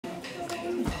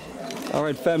All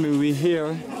right, family, we're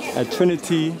here at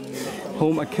Trinity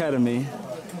Home Academy,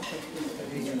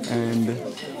 and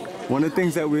one of the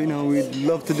things that we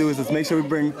love to do is just make sure we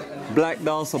bring black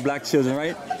dolls for black children,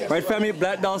 right? Right, family?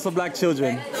 Black dolls for black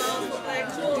children.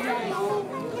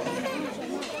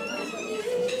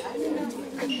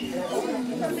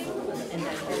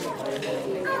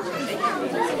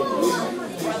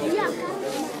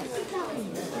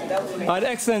 All right,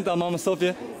 excellent, Mama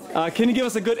Sophia. Can you give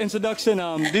us a good introduction?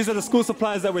 These are the school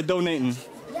supplies that we're donating.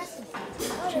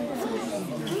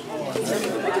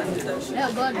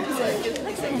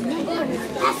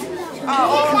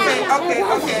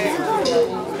 Okay.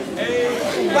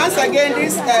 Once again,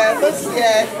 this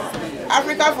year,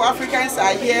 Africa for Africans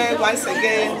are here once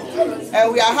again.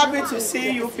 We are happy to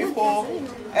see you people.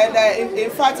 And in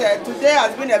fact, today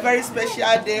has been a very special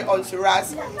day on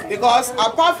us because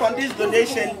apart from this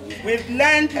donation, we've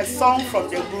learned a song from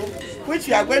the group, which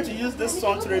we are going to use this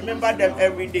song to remember them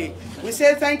every day. We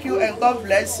say thank you and God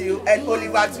bless you. And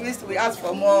Oliver Twist, we ask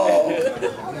for more.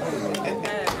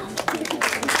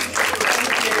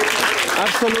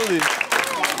 Absolutely.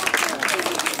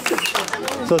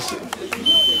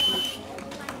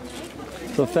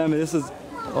 So family, this is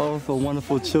all for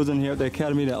wonderful children here at the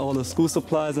Academy, that all the school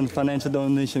supplies and financial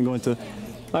donation going to.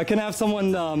 Can I have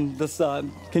someone,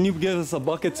 can you give us a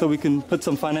bucket so we can put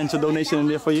some financial donation in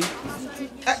there for you?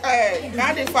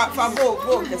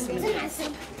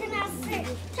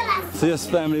 So yes,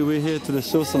 family, we're here to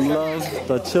show some love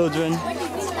to our children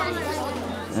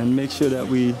and make sure that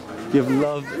we give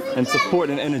love and support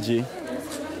and energy.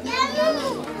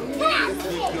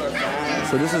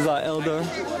 So this is our elder,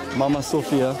 Mama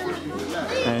Sophia,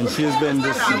 and she has been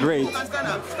just great.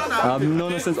 I've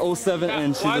known her since '07,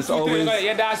 and she just always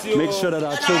makes sure that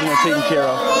our children are taken care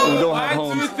of and we don't have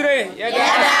homes. 1, 2, 3.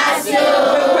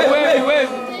 Wait.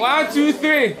 1, 2,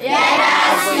 3.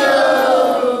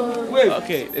 Wait.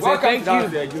 Okay. They say thank you.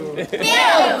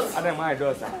 I don't mind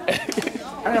those. I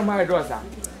don't mind those. I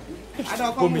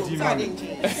don't come to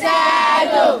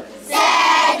Sado.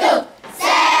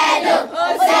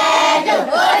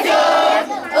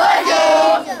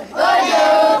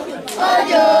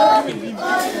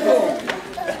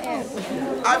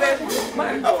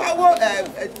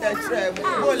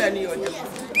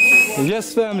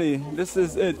 Yes, family, this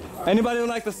is it. Anybody would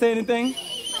like to say anything?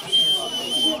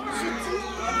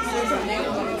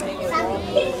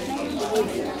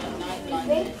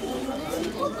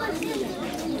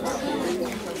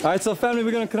 All right, so family,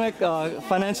 we're going to connect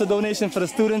financial donation for the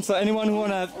students. So anyone who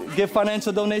want to give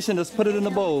financial donation, just put it in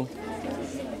the bowl.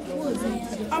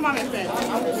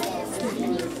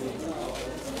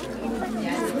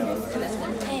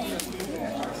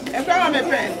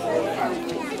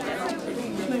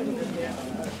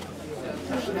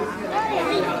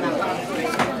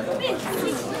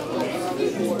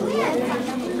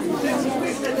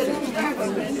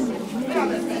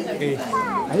 Hey,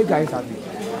 are you guys happy?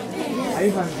 Are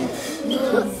you happy? You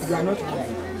are not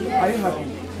happy. Are you happy?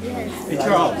 Hey,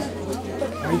 Charles.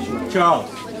 Are you sure? Charles.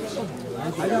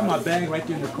 I got my bag right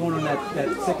there in the corner on that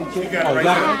second chair. Oh,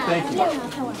 got it. Thank you.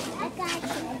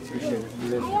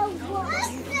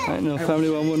 All right, now family,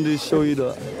 I wanted to show you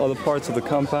the other parts of the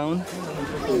compound.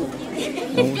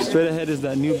 And straight ahead is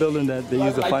that new building that they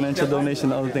use the financial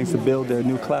donation and other things to build their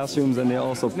new classrooms, and they're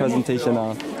also presentation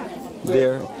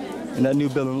there in that new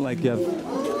building. Like you have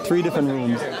 3 different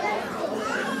rooms.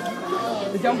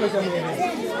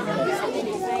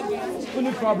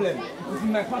 No problem. It's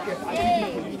in my pocket.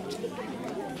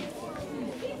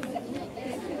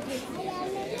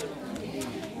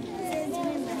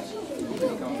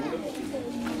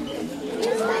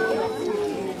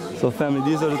 So family,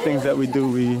 these are the things that we do.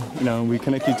 We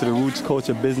connect you to the roots,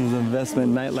 culture, business,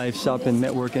 investment, nightlife, shopping,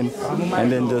 networking,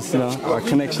 and then just, our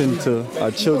connection to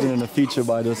our children in the future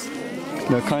by just,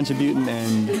 contributing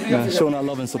and showing our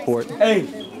love and support. Hey,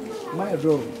 my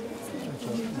bro.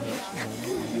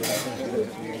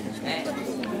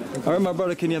 All right, my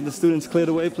brother, can you have the students cleared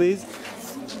away, please?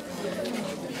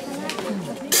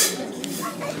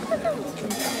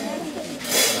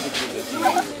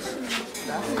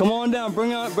 Come on down,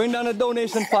 bring down the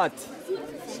donation pot.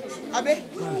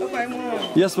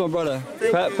 Yes, my brother.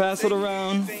 Pass it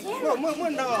around.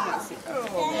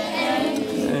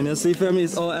 And you see, family,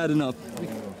 it's all adding up.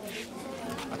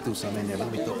 I threw some in there.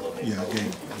 Let me throw. Yeah, okay.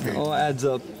 It all adds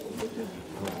up.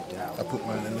 I put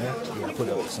mine in there. Yeah, I put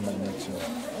up some in there too.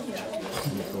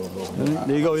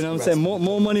 There you go, you know what I'm saying?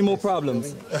 More money, more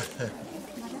problems.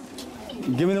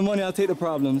 Give me the money, I'll take the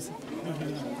problems.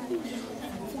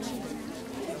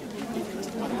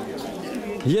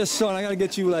 Yes, Sean, I gotta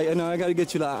get you like an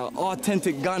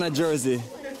authentic Ghana jersey.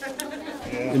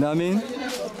 Yeah. You know what I mean?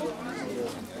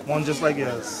 One just like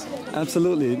yours.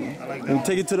 Absolutely. I'm going to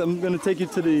take you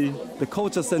to the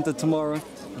culture center tomorrow,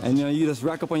 and you just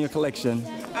rack up on your collection.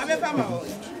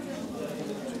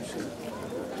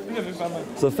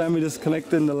 So family, just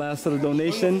collecting the last of the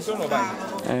donations,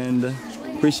 and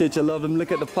appreciate your love. And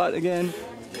look at the pot again,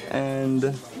 and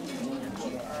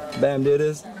bam, there it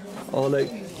is. All that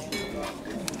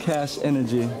cash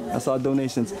energy. That's our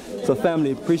donations. So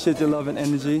family, appreciate your love and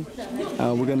energy.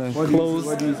 We're gonna close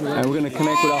and we're gonna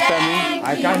connect with our family.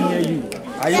 I can't hear you.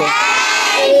 Thank you.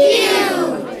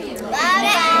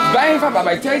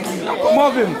 Bye. Thank you. Come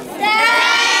over.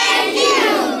 Thank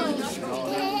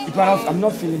you. I'm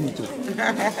not feeling it too.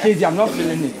 Casey, I'm not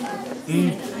feeling it.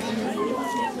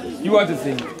 You want to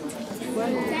sing?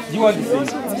 You want to sing?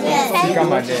 Yes.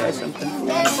 Come on there.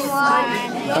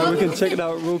 We can check it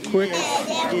out real quick.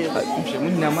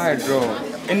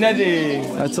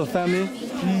 Alright, so family,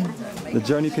 the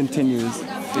journey continues.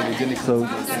 So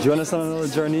join us on another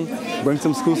journey, bring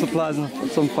some school supplies and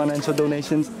some financial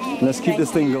donations, and let's keep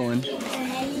this thing going.